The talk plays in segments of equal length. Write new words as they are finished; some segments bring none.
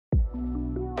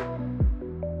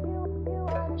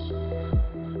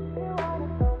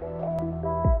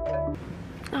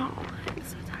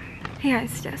Hey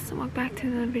guys, it's Jess, and welcome back to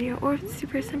another video. Or if it's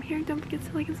your first time here, don't forget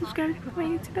to like and subscribe to my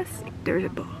YouTube. There's a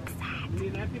bug.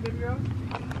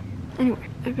 Anyway,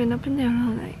 I've been up and down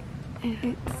all night, and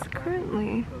it's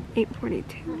currently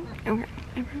 8:42. Okay,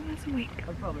 everyone's awake.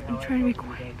 I'm trying to be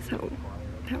quiet, so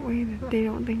that way they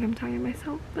don't think I'm talking to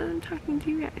myself, but I'm talking to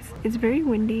you guys. It's very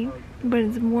windy, but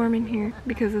it's warm in here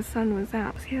because the sun was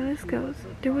out. See how this goes?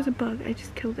 There was a bug, I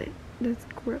just killed it. That's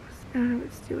gross. I don't know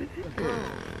what to do with it.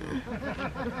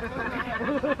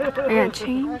 I gotta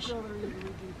change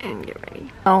and get ready.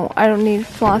 Oh, I don't need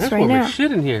floss right now. There's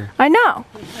shit in here. I know.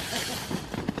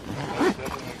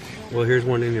 Well, here's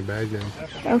one in your bag now.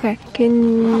 Okay.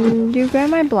 Can you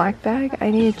grab my black bag? I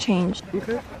need to change.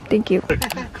 Okay. Thank you.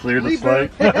 Clear the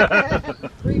slate.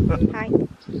 Hi.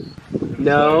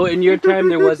 No, in your time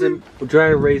there wasn't dry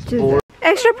erase board.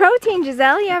 Extra protein,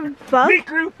 Giselle. You have a bug? Meat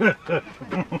crew.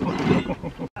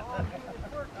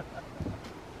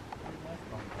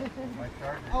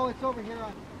 Oh, it's over here.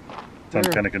 Some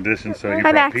kind of conditions, so he Hi,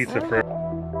 brought Max. pizza for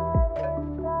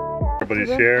everybody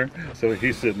to share. So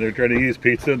he's sitting there trying to eat his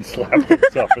pizza and slap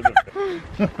himself in the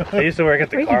face. I used to work at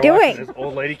the What are car you wash, doing? and this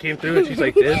old lady came through and she's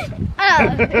like this.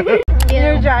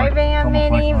 You're driving a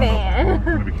Almost like minivan. I'm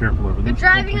gonna be careful over You're this.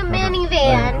 driving a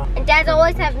minivan, and dads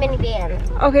always have minivans.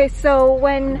 Okay, so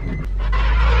when...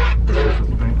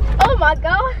 Oh my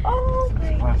god! Oh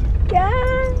my Classic.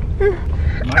 god! My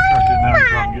truck didn't have any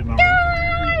problem getting over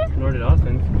it. Nor did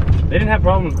Austin. They didn't have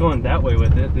problems going that way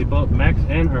with it. They both, Max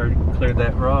and her, cleared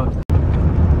that rock.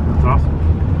 That's awesome.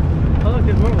 Oh look,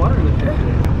 there's more water in the tank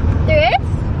today. There is?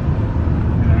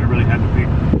 Yeah, everybody had to pee.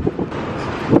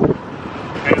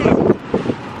 Hey, look.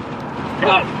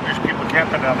 Oh, there's people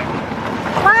camping down there.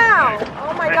 Wow!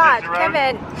 Oh my god, Hey,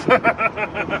 Kevin.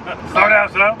 Slow down,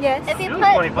 slow. Yes. If you It put was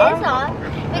this 25. on,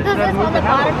 because it's on the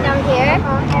bottom down here,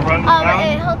 Don't run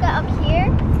and hook it up here,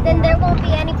 then there won't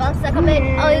be any bugs that come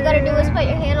in. All you gotta do is put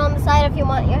your hand on the side if you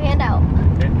want your hand out.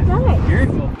 Nice.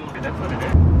 That's what it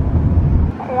is.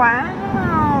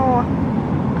 Wow.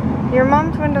 Your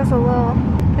mom's window's a little...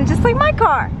 It's just like my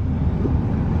car.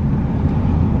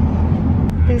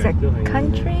 There's a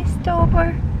country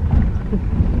store.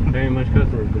 Very much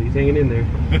customers, but he's hanging in there.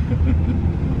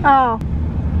 Oh.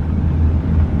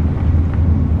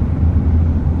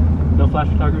 No flash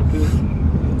photography.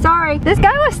 Sorry. This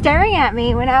guy was staring at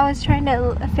me when I was trying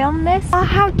to film this. Oh,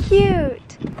 how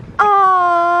cute.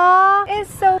 Aww.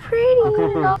 It's so pretty.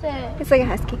 It's like a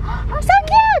husky. Oh, so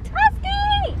cute.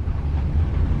 Husky.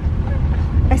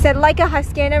 I said like a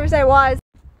husky. I never said it was.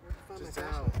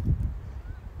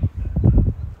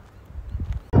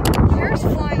 Hair's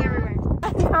flying everywhere.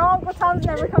 How Uncle Tom's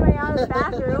never coming out of the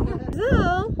bathroom.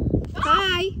 Zoo.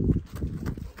 Hi.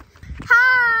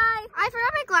 Hi! I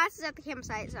forgot my glasses at the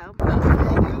campsite, so.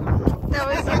 That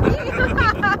was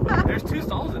There's 2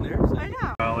 stalls in there. I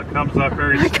know. Well, it comes off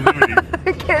very smoothly.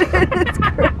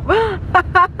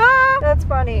 That's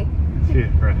funny.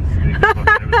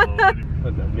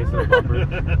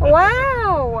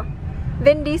 Wow.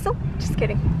 Vin Diesel? Just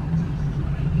kidding.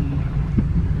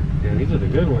 Yeah, these are the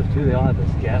good ones too. They all have the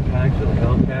scat packs or the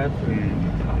Hellcats.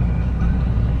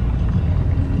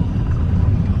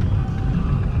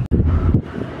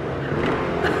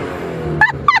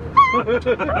 Those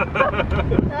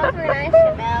were nice to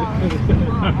know.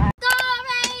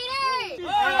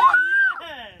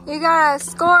 You gotta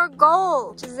score a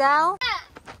goal, Giselle. A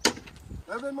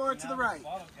little bit more to the right.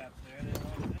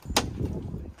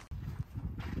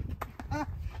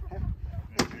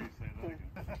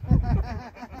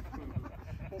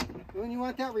 When you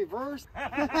want that reversed? I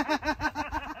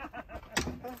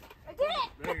did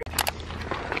it!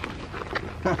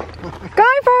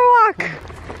 Going for a walk.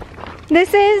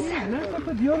 This is... Next up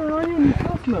the deodorant on you and you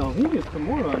still smell. You get some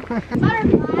more on.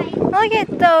 Butterflies. Look at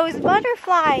those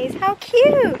butterflies. How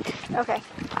cute. Okay.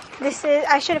 This is...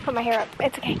 I should have put my hair up.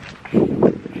 It's okay. I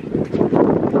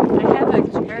have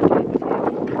extra hair too.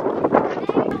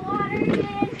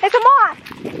 It's a moth.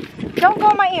 Don't go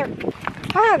in my ear.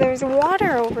 Ah, there's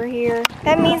water over here.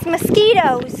 That means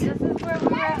mosquitoes. I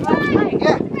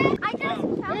just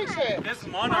found it. This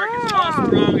Monarch is all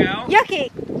sprung out. Yucky.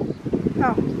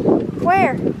 Oh.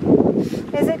 Where?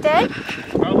 Is it dead?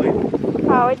 Probably.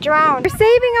 Oh, it drowned. We're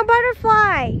saving a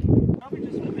butterfly. Probably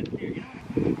just swimming here, you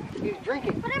know? He's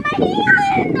drinking. Put it in my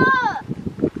hand!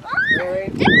 Really?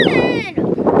 Dylan!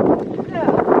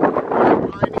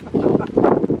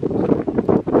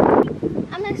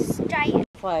 I'm gonna strike it.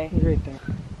 Fly. He's right there.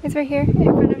 It's right here in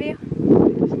front of you.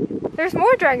 There's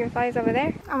more dragonflies over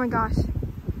there. Oh my gosh.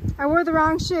 I wore the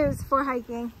wrong shoes for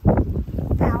hiking.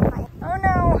 Ow, oh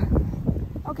no.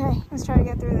 Okay, let's try to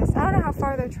get through this. I don't know how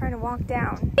far they're trying to walk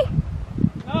down.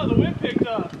 Oh, the wind picked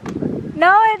up.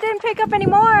 No, it didn't pick up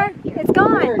anymore. It's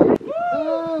gone.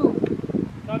 Oh.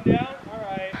 Come down?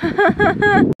 Alright.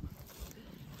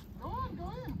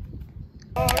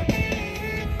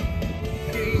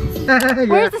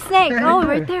 Where's the snake? Oh,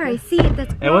 right there. I see it.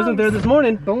 That's gross. It wasn't there this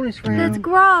morning. Bonus round. That's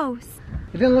gross.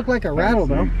 It didn't look like a rattle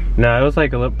though. No, it was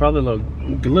like probably a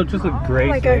little, just a gray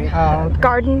Like snake. a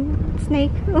garden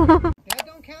snake. Yeah,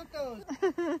 don't count those.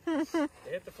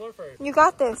 They hit the floor first. You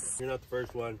got this. You're not the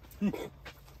first one.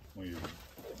 Were you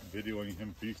videoing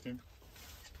him feasting?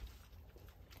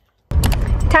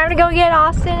 Time to go get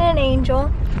Austin and Angel.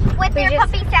 With their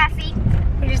puppy Sassy.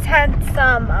 We just had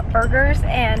some burgers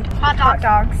and hot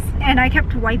dogs. And I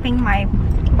kept wiping my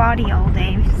body all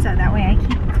day so that way I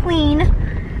keep clean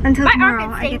until tomorrow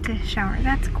I get to shower.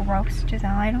 That's gross,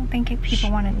 Giselle. I don't think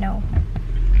people want to know.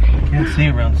 Can't see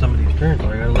around some of these turns, so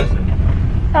I gotta listen.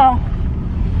 Oh.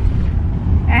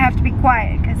 I have to be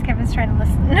quiet because Kevin's trying to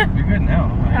listen. You're good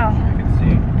now. I can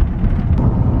see.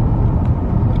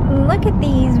 Look at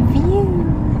these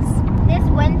views. This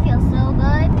wind feels so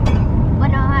good. But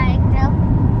no, I feel.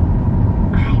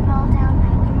 I roll down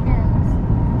my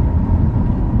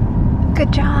windows.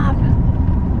 Good job.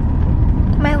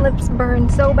 My lips burn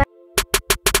so bad.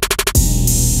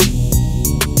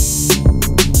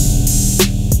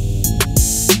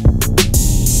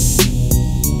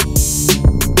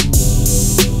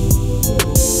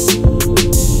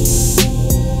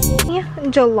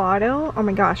 Gelato. Oh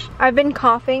my gosh. I've been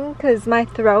coughing because my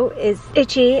throat is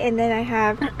itchy, and then I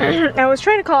have I was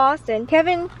trying to call Austin.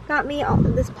 Kevin got me all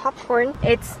of this popcorn.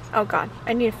 It's, oh god,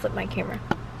 I need to flip my camera.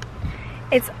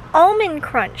 It's almond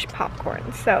crunch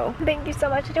popcorn, so thank you so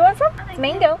much. Do you want some? It's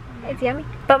mango. It's yummy.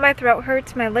 But my throat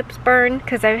hurts, my lips burn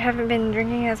because I haven't been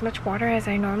drinking as much water as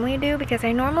I normally do, because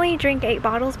I normally drink 8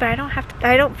 bottles, but I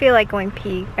don't feel like going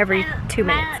pee every 2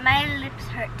 minutes. My lips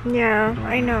hurt. Yeah,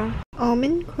 I know.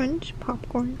 Almond crunch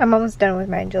popcorn. I'm almost done with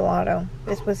my gelato.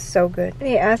 This was so good. I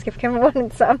need to ask if Kevin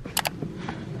wanted some.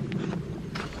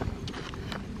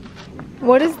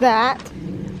 What is that?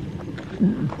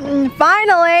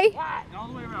 Finally! All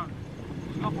the way around.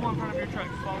 Go pull in front of your truck.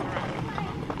 Just follow around.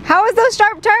 How was those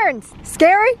sharp turns?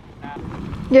 Scary?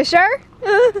 You sure?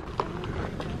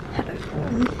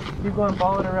 Keep going,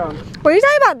 follow it around. Were you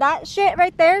talking about that shit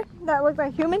right there? That looked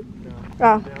like human?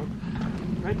 No. Oh.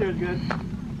 Right there's good.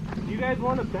 You guys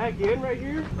want to back in right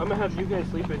here? I'm gonna have you guys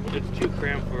sleep in here. It's too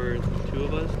cramped for 2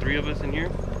 of us, 3 of us in here.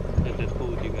 That's just cool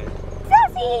with you guys.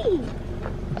 Sassy!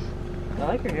 I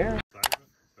like your hair.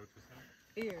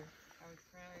 Fear. I was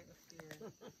crying with fear.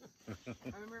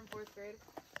 I remember in 4th grade,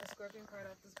 a scorpion crawled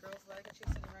up this girl's leg and she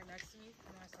was sitting right next to me,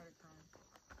 and then I started crying.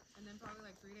 And then probably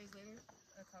like 3 days later,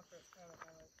 a cockroach crawled up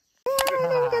my leg.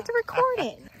 You got to record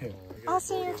it. I'll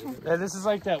see your turn. Yeah, this is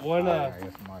like that one,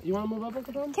 you want to move up,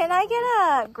 Uncle Tom? Can I get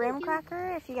a graham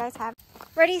cracker if you guys have?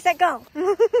 Ready, set, go.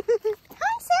 Hi,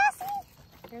 Sassy.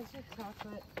 Here's your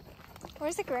chocolate.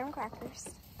 Where's the graham crackers?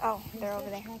 Oh, they're over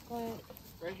there. Chocolate.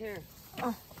 Right here.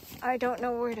 Oh, I don't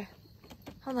know where to.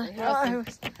 Hold on.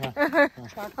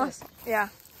 Chocolate. Yeah.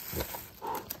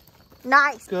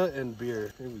 Nice. Vodka and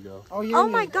beer. Here we go. Oh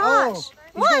my gosh.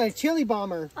 He's got a chili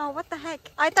bomber. Oh, what the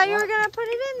heck? I thought you were going to put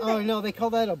it in there. Oh no, they call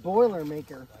that a boiler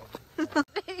maker. What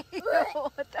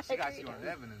the heck? She got you on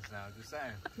evidence now, just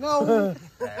saying. No.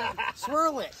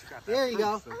 Swirl it. There you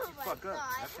go. So if you fuck up,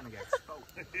 that's gonna get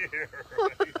exposed.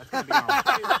 That's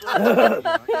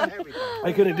gonna be on everything.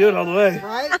 I couldn't do it all the way.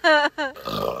 Right?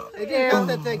 It didn't help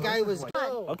that the guy was.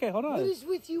 Oh, Okay, hold what on. is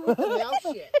with you with the mouth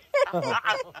shit?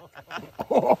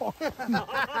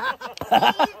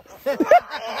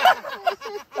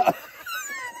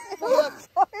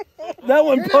 That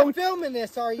one You're not punched. filming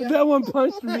this, are you? That one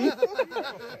punched me.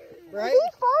 Right?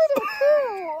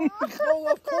 Oh,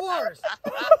 of course.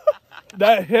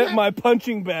 That hit my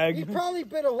punching He bag. probably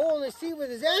bit a hole in the seat with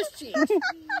his ass cheeks. 1,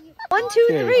 2,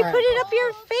 3. Okay. Put it up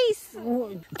your face.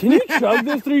 Can you chug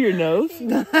this through your nose?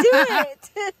 Do it.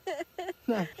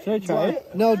 Should I try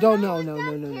it? No, don't, no. No.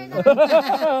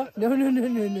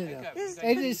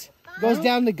 It just goes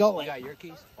down the You gullet. got your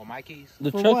keys? Or my keys?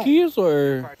 The For Chuck what? keys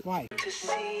or? Why?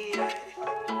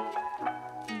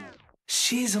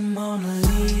 She's a Mona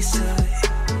Lisa.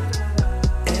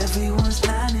 Everyone's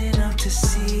lining up to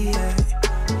see her.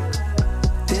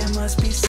 There must be